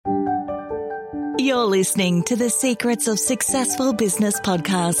You're listening to the Secrets of Successful Business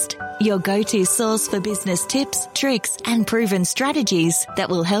podcast, your go-to source for business tips, tricks, and proven strategies that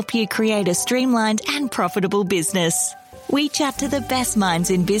will help you create a streamlined and profitable business. We chat to the best minds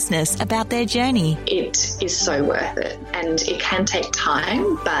in business about their journey. It is so worth it, and it can take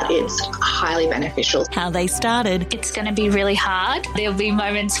time, but it's highly beneficial. How they started. It's going to be really hard. There'll be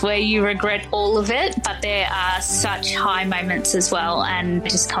moments where you regret all of it, but there are such high moments as well, and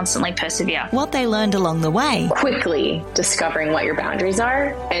just constantly persevere. What they learned along the way. Quickly discovering what your boundaries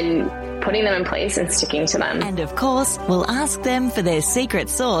are and putting them in place and sticking to them. And of course, we'll ask them for their secret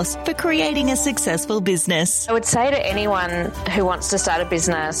sauce for creating a successful business. I would say to anyone who wants to start a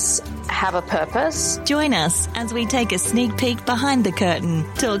business, have a purpose. Join us as we take a sneak peek behind the curtain,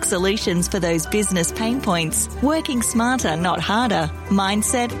 talk solutions for those business pain points, working smarter, not harder,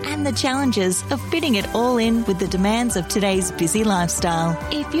 mindset, and the challenges of fitting it all in with the demands of today's busy lifestyle.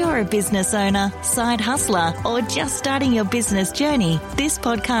 If you're a business owner, side hustler, or just starting your business journey, this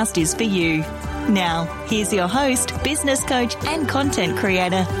podcast is for you. Now, here's your host, business coach, and content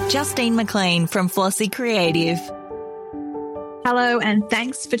creator, Justine McLean from Flossy Creative. Hello, and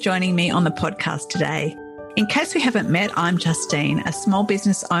thanks for joining me on the podcast today. In case we haven't met, I'm Justine, a small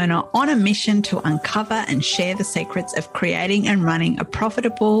business owner on a mission to uncover and share the secrets of creating and running a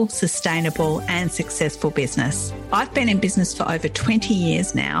profitable, sustainable, and successful business. I've been in business for over 20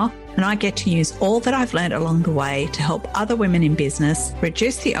 years now, and I get to use all that I've learned along the way to help other women in business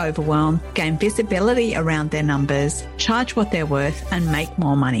reduce the overwhelm, gain visibility around their numbers, charge what they're worth, and make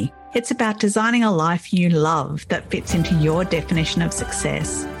more money. It's about designing a life you love that fits into your definition of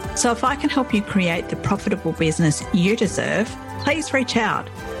success. So if I can help you create the profitable business you deserve, please reach out.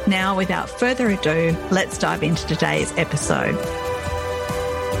 Now, without further ado, let's dive into today's episode.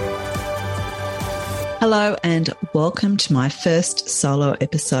 Hello, and welcome to my first solo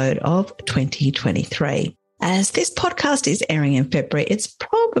episode of 2023. As this podcast is airing in February, it's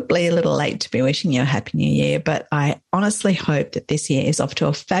probably a little late to be wishing you a happy new year, but I honestly hope that this year is off to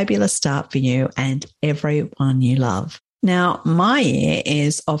a fabulous start for you and everyone you love. Now, my year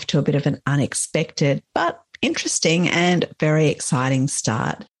is off to a bit of an unexpected but interesting and very exciting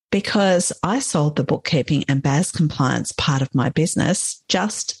start because I sold the bookkeeping and BAS compliance part of my business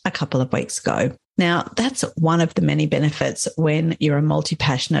just a couple of weeks ago. Now, that's one of the many benefits when you're a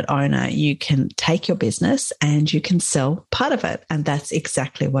multi-passionate owner. You can take your business and you can sell part of it. And that's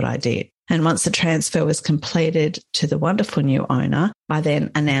exactly what I did. And once the transfer was completed to the wonderful new owner, I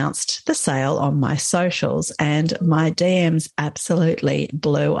then announced the sale on my socials, and my DMs absolutely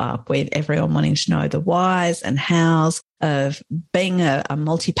blew up with everyone wanting to know the whys and hows of being a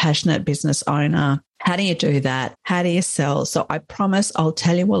multi-passionate business owner. How do you do that? How do you sell? So I promise I'll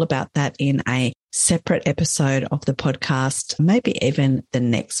tell you all about that in a separate episode of the podcast, maybe even the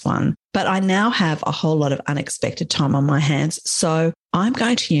next one. But I now have a whole lot of unexpected time on my hands. So I'm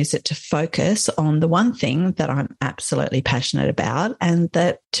going to use it to focus on the one thing that I'm absolutely passionate about. And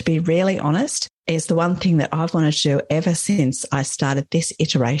that, to be really honest, is the one thing that I've wanted to do ever since I started this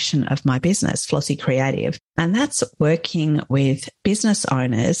iteration of my business, Flossy Creative. And that's working with business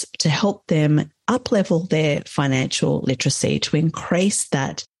owners to help them up-level their financial literacy, to increase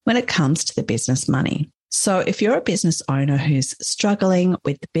that when it comes to the business money. So if you're a business owner who's struggling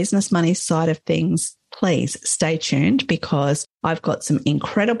with the business money side of things, please stay tuned because I've got some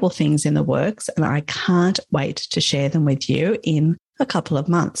incredible things in the works and I can't wait to share them with you in a couple of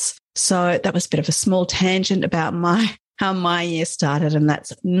months. So that was a bit of a small tangent about how my year started, and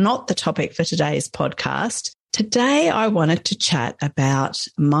that's not the topic for today's podcast. Today, I wanted to chat about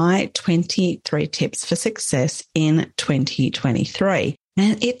my 23 tips for success in 2023.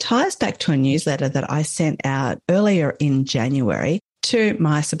 And it ties back to a newsletter that I sent out earlier in January to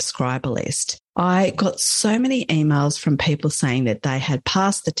my subscriber list. I got so many emails from people saying that they had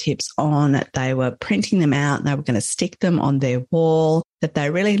passed the tips on, that they were printing them out and they were going to stick them on their wall, that they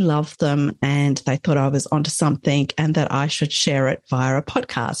really loved them and they thought I was onto something and that I should share it via a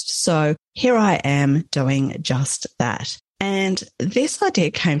podcast. So here I am doing just that. And this idea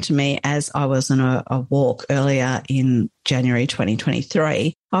came to me as I was on a walk earlier in January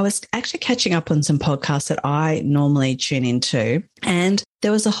 2023. I was actually catching up on some podcasts that I normally tune into, and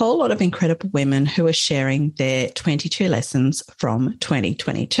there was a whole lot of incredible women who were sharing their 22 lessons from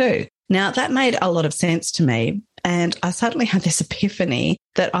 2022. Now, that made a lot of sense to me, and I suddenly had this epiphany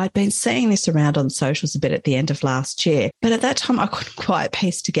that I'd been seeing this around on socials a bit at the end of last year. But at that time, I couldn't quite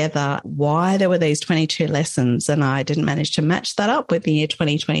piece together why there were these 22 lessons, and I didn't manage to match that up with the year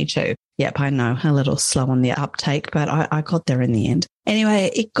 2022. Yep, I know, a little slow on the uptake, but I got there in the end.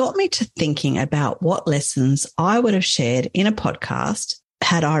 Anyway, it got me to thinking about what lessons I would have shared in a podcast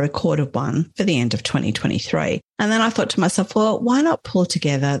had I recorded one for the end of 2023. And then I thought to myself, well, why not pull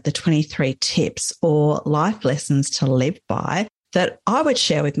together the 23 tips or life lessons to live by that I would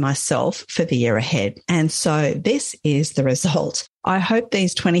share with myself for the year ahead. And so this is the result. I hope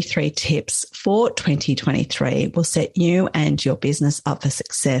these 23 tips for 2023 will set you and your business up for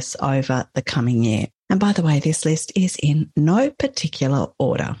success over the coming year. And by the way, this list is in no particular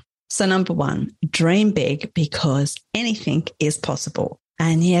order. So number 1, dream big because anything is possible.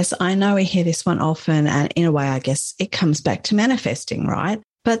 And yes, I know we hear this one often, and in a way, I guess it comes back to manifesting, right?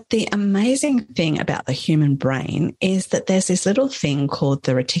 But the amazing thing about the human brain is that there's this little thing called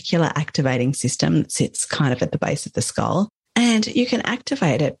the reticular activating system that sits kind of at the base of the skull. And you can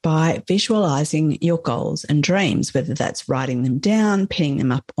activate it by visualizing your goals and dreams, whether that's writing them down, pinning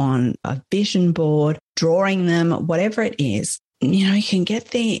them up on a vision board, drawing them, whatever it is. You know, you can get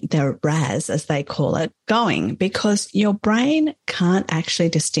the RAS, as they call it, going because your brain can't actually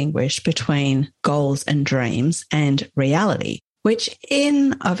distinguish between goals and dreams and reality, which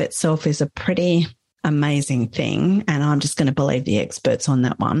in of itself is a pretty amazing thing. And I'm just going to believe the experts on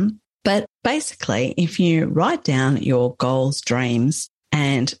that one. But basically, if you write down your goals, dreams,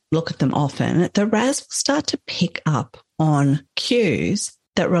 and look at them often, the RAS will start to pick up on cues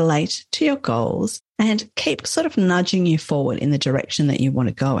that relate to your goals and keep sort of nudging you forward in the direction that you want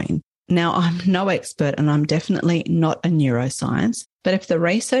to go in. Now, I'm no expert and I'm definitely not a neuroscience, but if the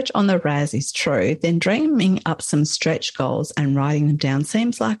research on the RAS is true, then dreaming up some stretch goals and writing them down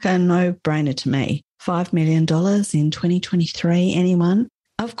seems like a no-brainer to me. $5 million in 2023, anyone?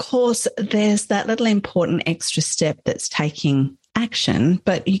 Of course, there's that little important extra step that's taking action,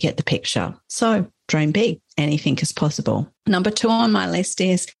 but you get the picture. So dream big. Anything is possible. Number 2 on my list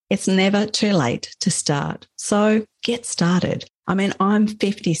is it's never too late to start. So get started. I mean, I'm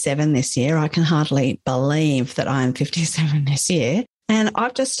 57 this year. I can hardly believe that I am 57 this year. And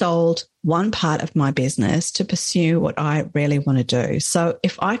I've just sold one part of my business to pursue what I really want to do. So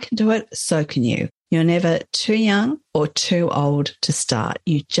if I can do it, so can you. You're never too young or too old to start.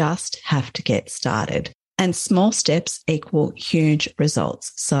 You just have to get started. And small steps equal huge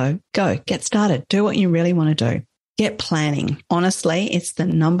results. So go, get started. Do what you really want to do. Get planning. Honestly, it's the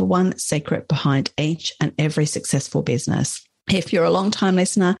number 1 secret behind each and every successful business. If you're a long-time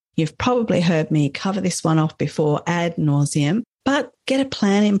listener, you've probably heard me cover this one off before ad nauseum, but get a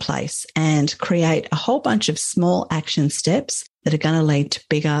plan in place and create a whole bunch of small action steps that are going to lead to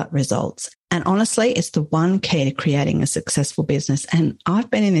bigger results. And honestly, it's the one key to creating a successful business. And I've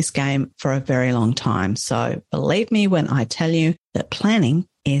been in this game for a very long time. So believe me when I tell you that planning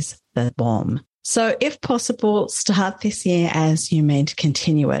is the bomb. So if possible, start this year as you mean to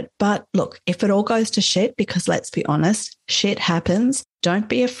continue it. But look, if it all goes to shit, because let's be honest, shit happens, don't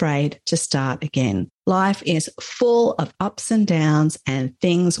be afraid to start again. Life is full of ups and downs and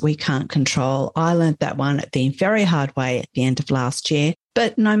things we can't control. I learned that one the very hard way at the end of last year.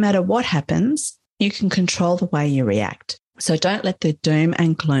 But no matter what happens, you can control the way you react. So don't let the doom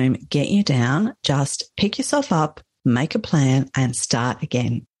and gloom get you down. Just pick yourself up, make a plan, and start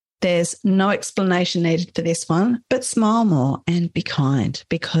again. There's no explanation needed for this one, but smile more and be kind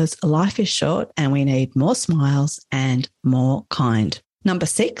because life is short and we need more smiles and more kind. Number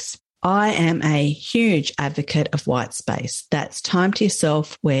 6, I am a huge advocate of white space. That's time to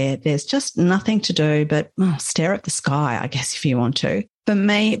yourself where there's just nothing to do but stare at the sky, I guess, if you want to. For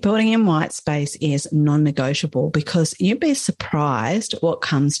me, building in white space is non-negotiable because you'd be surprised what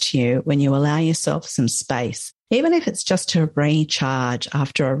comes to you when you allow yourself some space, even if it's just to recharge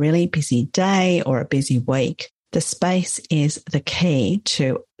after a really busy day or a busy week. The space is the key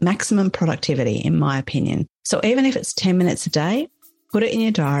to maximum productivity, in my opinion. So even if it's 10 minutes a day, put it in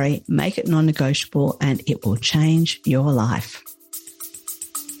your diary, make it non-negotiable, and it will change your life.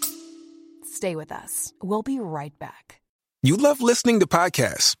 Stay with us. We'll be right back. You love listening to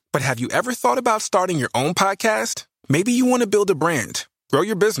podcasts, but have you ever thought about starting your own podcast? Maybe you want to build a brand, grow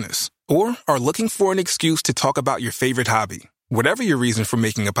your business, or are looking for an excuse to talk about your favorite hobby. Whatever your reason for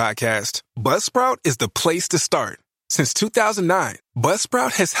making a podcast, Buzzsprout is the place to start. Since 2009,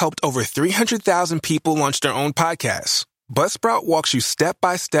 Buzzsprout has helped over 300,000 people launch their own podcasts. Buzzsprout walks you step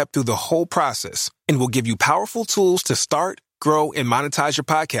by step through the whole process and will give you powerful tools to start, grow, and monetize your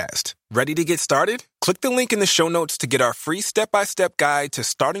podcast. Ready to get started? Click the link in the show notes to get our free step-by-step guide to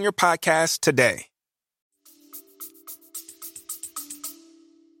starting your podcast today.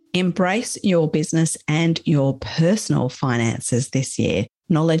 Embrace your business and your personal finances this year.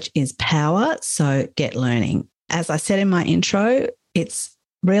 Knowledge is power, so get learning. As I said in my intro, it's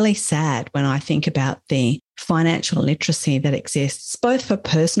really sad when I think about the financial literacy that exists both for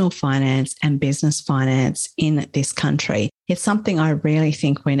personal finance and business finance in this country. It's something I really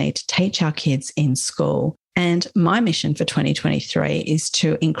think we need to teach our kids in school. And my mission for 2023 is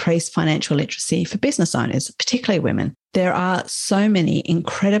to increase financial literacy for business owners, particularly women. There are so many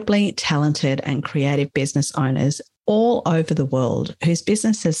incredibly talented and creative business owners all over the world whose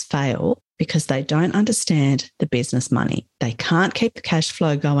businesses fail because they don't understand the business money. They can't keep the cash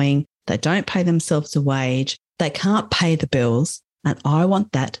flow going. They don't pay themselves a wage. They can't pay the bills. And I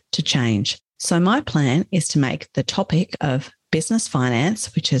want that to change. So my plan is to make the topic of business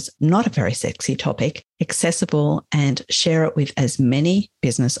finance, which is not a very sexy topic, accessible and share it with as many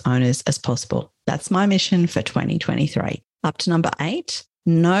business owners as possible. That's my mission for 2023. Up to number 8,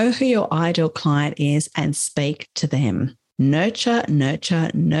 know who your ideal client is and speak to them. Nurture,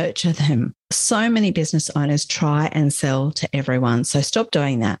 nurture, nurture them. So many business owners try and sell to everyone. So stop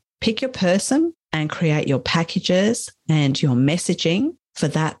doing that. Pick your person and create your packages and your messaging for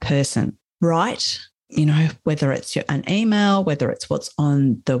that person. Write, whether it's an email, whether it's what's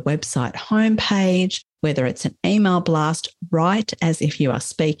on the website homepage, whether it's an email blast, write as if you are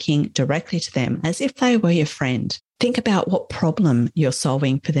speaking directly to them, as if they were your friend. Think about what problem you're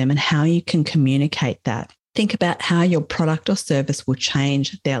solving for them and how you can communicate that. Think about how your product or service will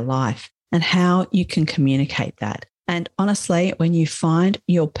change their life and how you can communicate that. And honestly, when you find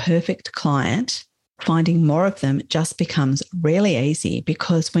your perfect client, finding more of them just becomes really easy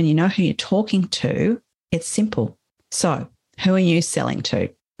because when you know who you're talking to, it's simple. So, who are you selling to?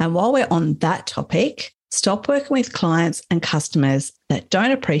 And while we're on that topic, stop working with clients and customers that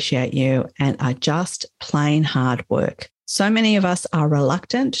don't appreciate you and are just plain hard work. So many of us are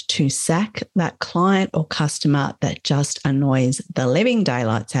reluctant to sack that client or customer that just annoys the living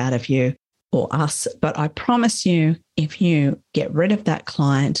daylights out of you or us. But I promise you, if you get rid of that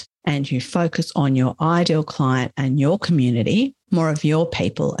client and you focus on your ideal client and your community, more of your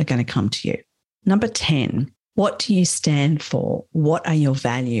people are going to come to you. Number 10, what do you stand for? What are your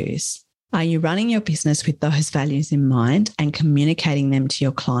values? Are you running your business with those values in mind and communicating them to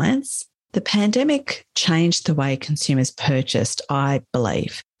your clients? The pandemic changed the way consumers purchased, I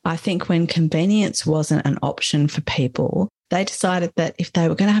believe. I think when convenience wasn't an option for people, they decided that if they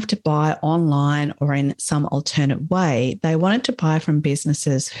were going to have to buy online or in some alternate way, they wanted to buy from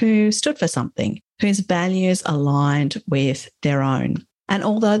businesses who stood for something, whose values aligned with their own. And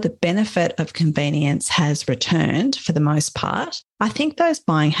although the benefit of convenience has returned for the most part, I think those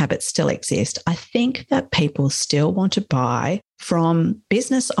buying habits still exist. I think that people still want to buy from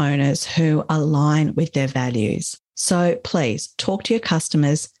business owners who align with their values. So please talk to your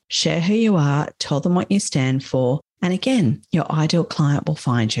customers, share who you are, tell them what you stand for. And again, your ideal client will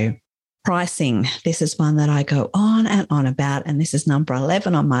find you. Pricing. This is one that I go on and on about, and this is number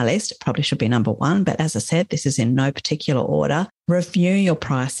 11 on my list. It probably should be number 1, but as I said, this is in no particular order. Review your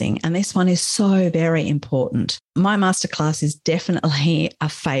pricing. And this one is so very important. My masterclass is definitely a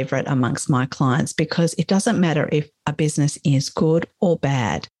favorite amongst my clients because it doesn't matter if a business is good or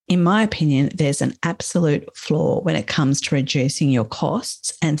bad. In my opinion, there's an absolute flaw when it comes to reducing your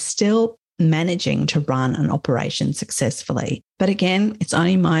costs and still managing to run an operation successfully. But again, it's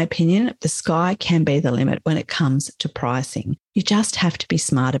only my opinion. The sky can be the limit when it comes to pricing. You just have to be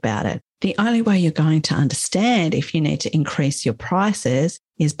smart about it. The only way you're going to understand if you need to increase your prices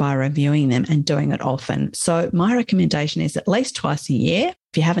is by reviewing them and doing it often. So my recommendation is at least twice a year.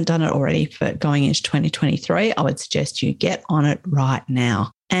 If you haven't done it already for going into 2023, I would suggest you get on it right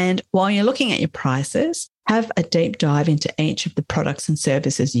now. And while you're looking at your prices, have a deep dive into each of the products and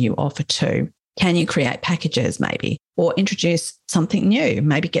services you offer too. Can you create packages maybe, or introduce something new?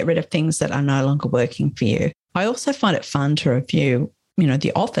 Maybe get rid of things that are no longer working for you. I also find it fun to review,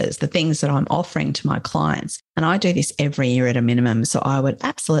 the offers, the things that I'm offering to my clients. And I do this every year at a minimum. So I would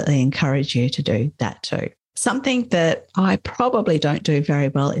absolutely encourage you to do that too. Something that I probably don't do very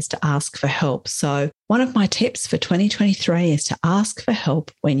well is to ask for help. So one of my tips for 2023 is to ask for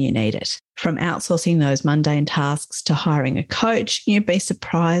help when you need it. From outsourcing those mundane tasks to hiring a coach, you'd be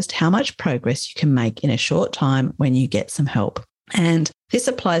surprised how much progress you can make in a short time when you get some help. And this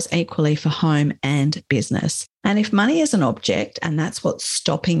applies equally for home and business. And if money is an object and that's what's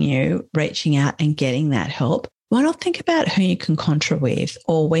stopping you reaching out and getting that help, why not think about who you can contra with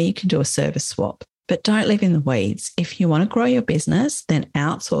or where you can do a service swap? But don't live in the weeds. If you want to grow your business, then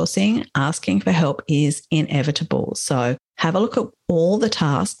outsourcing, asking for help is inevitable. So have a look at all the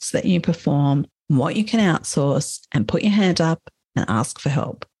tasks that you perform, what you can outsource, and put your hand up and ask for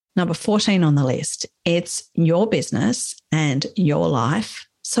help. Number 14 on the list, it's your business and your life.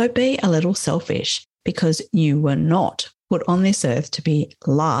 So be a little selfish because you were not put on this earth to be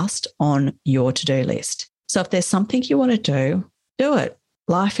last on your to-do list. So if there's something you want to do it.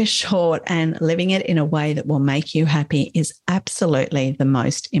 Life is short, and living it in a way that will make you happy is absolutely the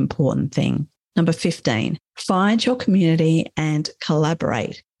most important thing. Number 15, find your community and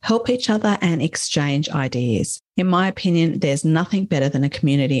collaborate. Help each other and exchange ideas. In my opinion, there's nothing better than a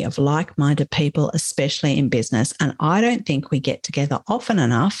community of like-minded people, especially in business. And I don't think we get together often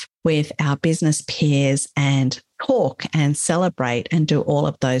enough with our business peers and talk and celebrate and do all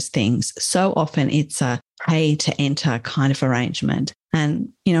of those things. So often it's a pay to enter kind of arrangement. And,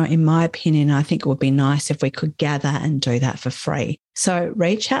 in my opinion, I think it would be nice if we could gather and do that for free. So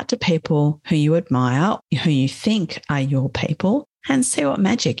reach out to people who you admire, who you think are your people, and see what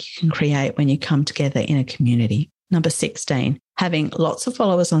magic you can create when you come together in a community. Number 16, having lots of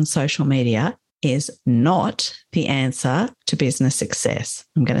followers on social media is not the answer to business success.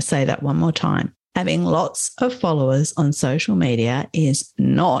 I'm going to say that one more time. Having lots of followers on social media is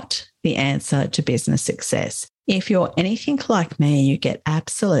not the answer to business success. If you're anything like me, you get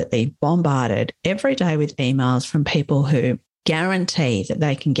absolutely bombarded every day with emails from people who guarantee that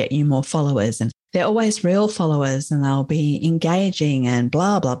they can get you more followers, and they're always real followers and they'll be engaging and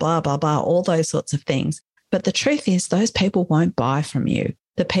blah, blah, blah, blah, blah, all those sorts of things. But the truth is those people won't buy from you.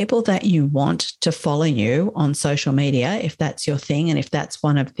 The people that you want to follow you on social media, if that's your thing and if that's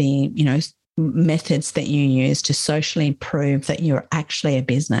one of the, methods that you use to socially prove that you're actually a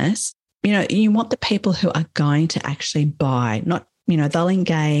business, you want the people who are going to actually buy, not, they'll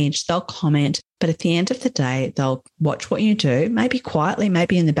engage, they'll comment, but at the end of the day, they'll watch what you do, maybe quietly,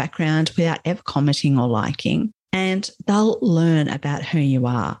 maybe in the background without ever commenting or liking, and they'll learn about who you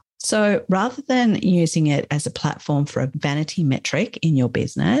are. So rather than using it as a platform for a vanity metric in your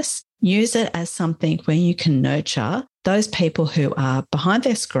business, use it as something where you can nurture those people who are behind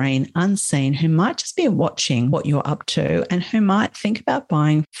their screen, unseen, who might just be watching what you're up to and who might think about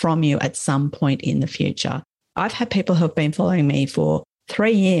buying from you at some point in the future. I've had people who have been following me for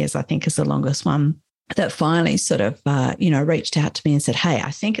 3 years, I think is the longest one, that finally sort of, reached out to me and said, hey,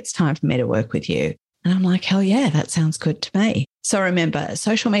 I think it's time for me to work with you. And I'm like, hell yeah, that sounds good to me. So remember,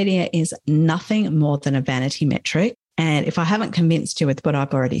 social media is nothing more than a vanity metric. And if I haven't convinced you with what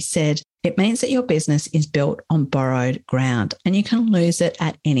I've already said, it means that your business is built on borrowed ground and you can lose it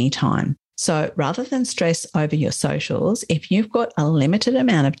at any time. So rather than stress over your socials, if you've got a limited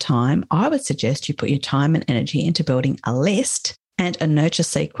amount of time, I would suggest you put your time and energy into building a list and a nurture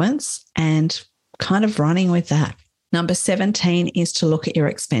sequence and kind of running with that. Number 17 is to look at your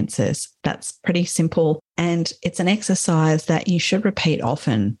expenses. That's pretty simple. And it's an exercise that you should repeat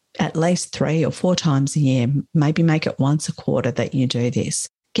often, at least 3 or 4 times a year. Maybe make it once a quarter that you do this.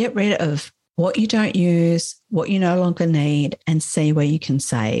 Get rid of what you don't use, what you no longer need, and see where you can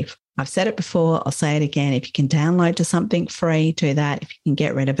save. I've said it before, I'll say it again. If you can download to something free, do that. If you can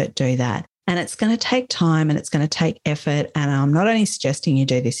get rid of it, do that. And it's going to take time and it's going to take effort. And I'm not only suggesting you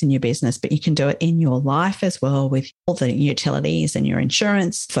do this in your business, but you can do it in your life as well with all the utilities and your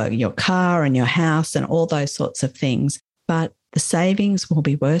insurance for your car and your house and all those sorts of things. But the savings will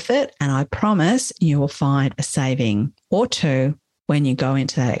be worth it. And I promise you will find a saving or two when you go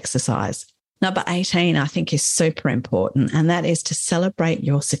into that exercise. Number 18, I think, is super important, and that is to celebrate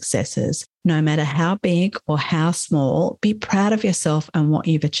your successes. No matter how big or how small, be proud of yourself and what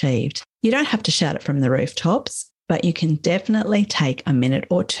you've achieved. You don't have to shout it from the rooftops, but you can definitely take a minute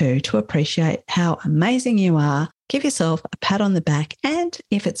or two to appreciate how amazing you are. Give yourself a pat on the back, and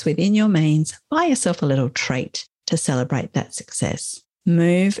if it's within your means, buy yourself a little treat to celebrate that success.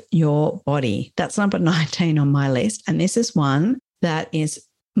 Move your body. That's number 19 on my list, and this is one that is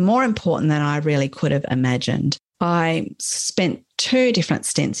more important than I really could have imagined. I spent 2 different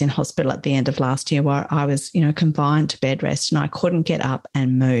stints in hospital at the end of last year where I was, confined to bed rest and I couldn't get up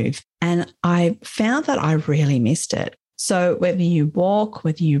and move. And I found that I really missed it. So whether you walk,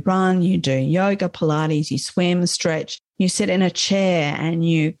 whether you run, you do yoga, Pilates, you swim, stretch, you sit in a chair and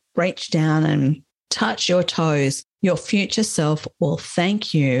you reach down and touch your toes, your future self will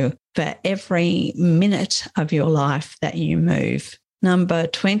thank you for every minute of your life that you move. Number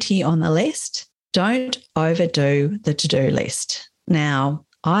 20 on the list, don't overdo the to-do list. Now,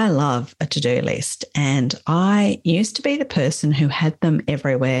 I love a to-do list and I used to be the person who had them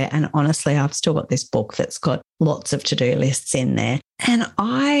everywhere. And honestly, I've still got this book that's got lots of to-do lists in there. And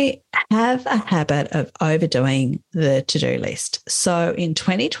I have a habit of overdoing the to-do list. So in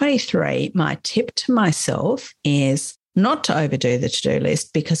 2023, my tip to myself is not to overdo the to-do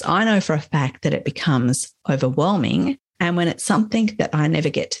list because I know for a fact that it becomes overwhelming. And when it's something that I never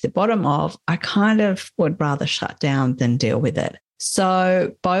get to the bottom of, I kind of would rather shut down than deal with it.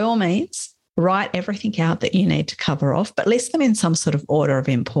 So by all means, write everything out that you need to cover off, but list them in some sort of order of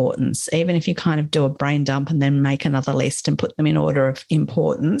importance, even if you kind of do a brain dump and then make another list and put them in order of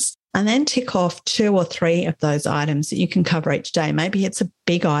importance. And then tick off 2 or 3 of those items that you can cover each day. Maybe it's a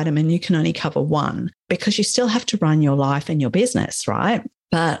big item and you can only cover one because you still have to run your life and your business, right?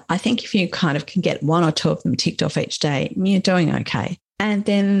 But I think if you kind of can get 1 or 2 of them ticked off each day, you're doing okay. And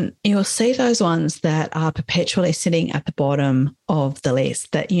then you'll see those ones that are perpetually sitting at the bottom of the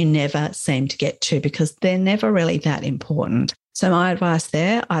list that you never seem to get to because they're never really that important. So my advice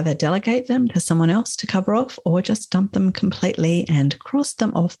there, either delegate them to someone else to cover off or just dump them completely and cross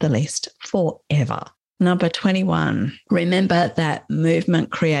them off the list forever. Number 21, remember that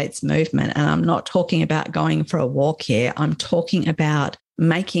movement creates movement. And I'm not talking about going for a walk here. I'm talking about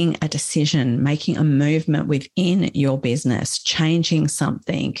making a decision, making a movement within your business, changing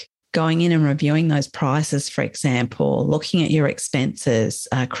something, going in and reviewing those prices, for example, looking at your expenses,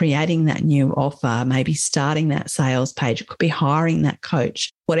 creating that new offer, maybe starting that sales page. It could be hiring that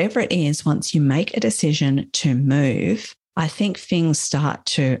coach. Whatever it is, once you make a decision to move, I think things start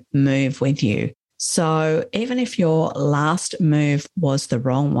to move with you. So even if your last move was the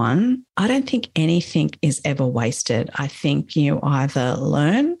wrong one, I don't think anything is ever wasted. I think you either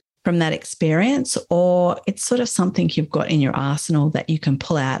learn from that experience or it's sort of something you've got in your arsenal that you can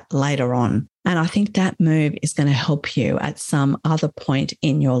pull out later on. And I think that move is going to help you at some other point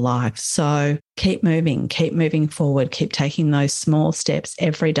in your life. So keep moving forward, keep taking those small steps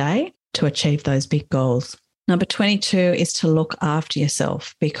every day to achieve those big goals. Number 22 is to look after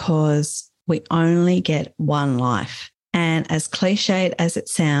yourself because we only get one life. And as cliched as it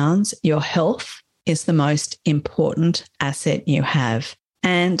sounds, your health is the most important asset you have.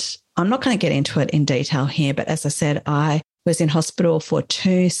 And I'm not going to get into it in detail here, but as I said, I was in hospital for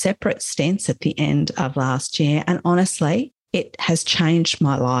 2 separate stints at the end of last year. And honestly, it has changed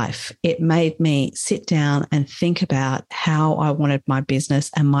my life. It made me sit down and think about how I wanted my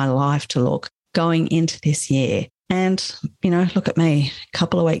business and my life to look going into this year. And, look at me, a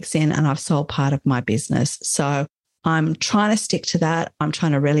couple of weeks in and I've sold part of my business. So I'm trying to stick to that. I'm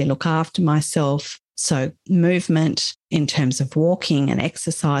trying to really look after myself. So movement in terms of walking and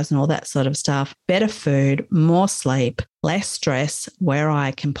exercise and all that sort of stuff, better food, more sleep, less stress where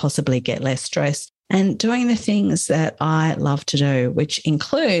I can possibly get less stress, and doing the things that I love to do, which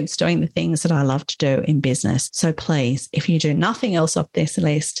includes doing the things that I love to do in business. So please, if you do nothing else off this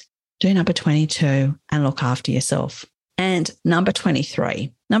list, do number 22 and look after yourself. And number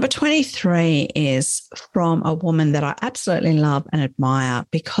 23. Number 23 is from a woman that I absolutely love and admire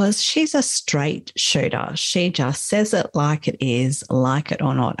because she's a straight shooter. She just says it like it is, like it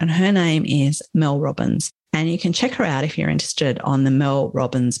or not. And her name is Mel Robbins. And you can check her out if you're interested on the Mel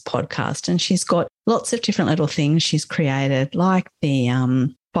Robbins podcast. And she's got lots of different little things she's created, like the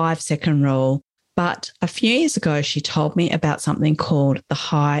 5-second rule. But a few years ago, she told me about something called the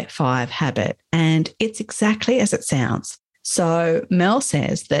high 5 habit. And it's exactly as it sounds. So Mel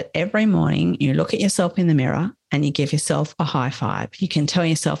says that every morning you look at yourself in the mirror and you give yourself a high 5. You can tell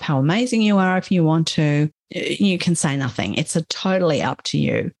yourself how amazing you are if you want to. You can say nothing. It's totally up to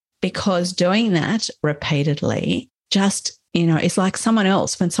you. Because doing that repeatedly just, it's like someone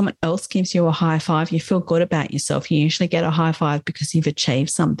else. When someone else gives you a high 5, you feel good about yourself. You usually get a high 5 because you've achieved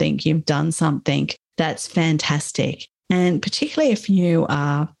something, you've done something that's fantastic. And particularly if you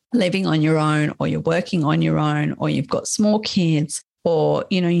are living on your own or you're working on your own or you've got small kids or,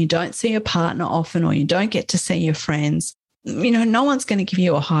 you don't see your partner often or you don't get to see your friends, no one's going to give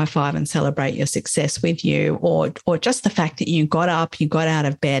you a high 5 and celebrate your success with you or just the fact that you got up, you got out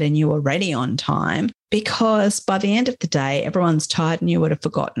of bed and you were ready on time, because by the end of the day, everyone's tired and you would have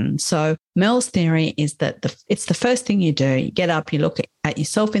forgotten. So Mel's theory is that it's the first thing you do. You get up, you look at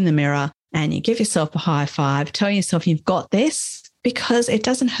yourself in the mirror and you give yourself a high 5, tell yourself you've got this, because it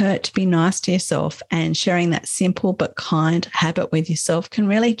doesn't hurt to be nice to yourself, and sharing that simple but kind habit with yourself can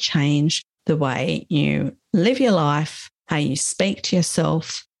really change the way you live your life, how you speak to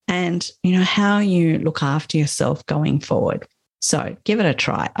yourself, and, how you look after yourself going forward. So give it a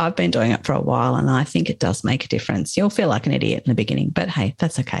try. I've been doing it for a while and I think it does make a difference. You'll feel like an idiot in the beginning, but hey,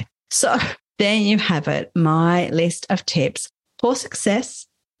 that's okay. So there you have it, my list of tips for success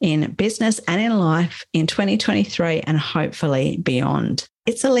in business and in life in 2023 and hopefully beyond.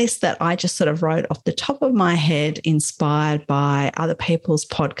 It's a list that I just sort of wrote off the top of my head, inspired by other people's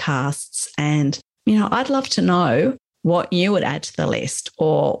podcasts. And, I'd love to know what you would add to the list,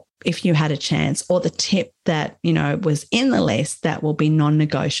 or if you had a chance, or the tip that, was in the list that will be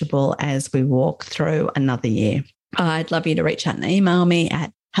non-negotiable as we walk through another year. I'd love you to reach out and email me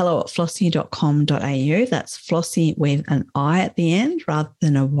at hello@flossie.com.au. That's Flossie with an I at the end rather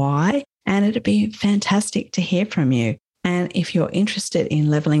than a Y. and it'd be fantastic to hear from you. And if you're interested in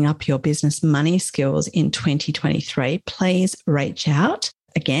leveling up your business money skills in 2023, please reach out.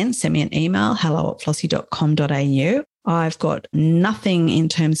 Again, send me an email, hello@flossie.com.au. I've got nothing in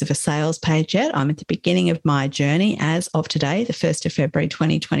terms of a sales page yet. I'm at the beginning of my journey as of today, the 1st of February,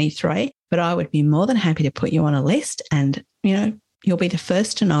 2023. But I would be more than happy to put you on a list and, you'll be the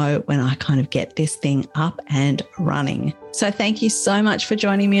first to know when I kind of get this thing up and running. So thank you so much for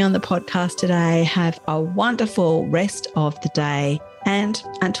joining me on the podcast today. Have a wonderful rest of the day. And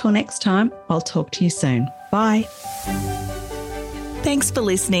until next time, I'll talk to you soon. Bye. Thanks for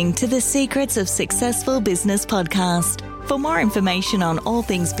listening to the Secrets of Successful Business podcast. For more information on all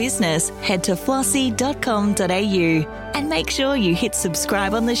things business, head to flossie.com.au and make sure you hit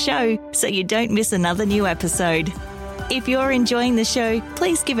subscribe on the show so you don't miss another new episode. If you're enjoying the show,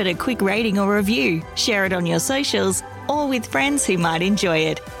 please give it a quick rating or review, share it on your socials, or with friends who might enjoy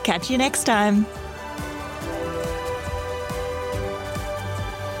it. Catch you next time.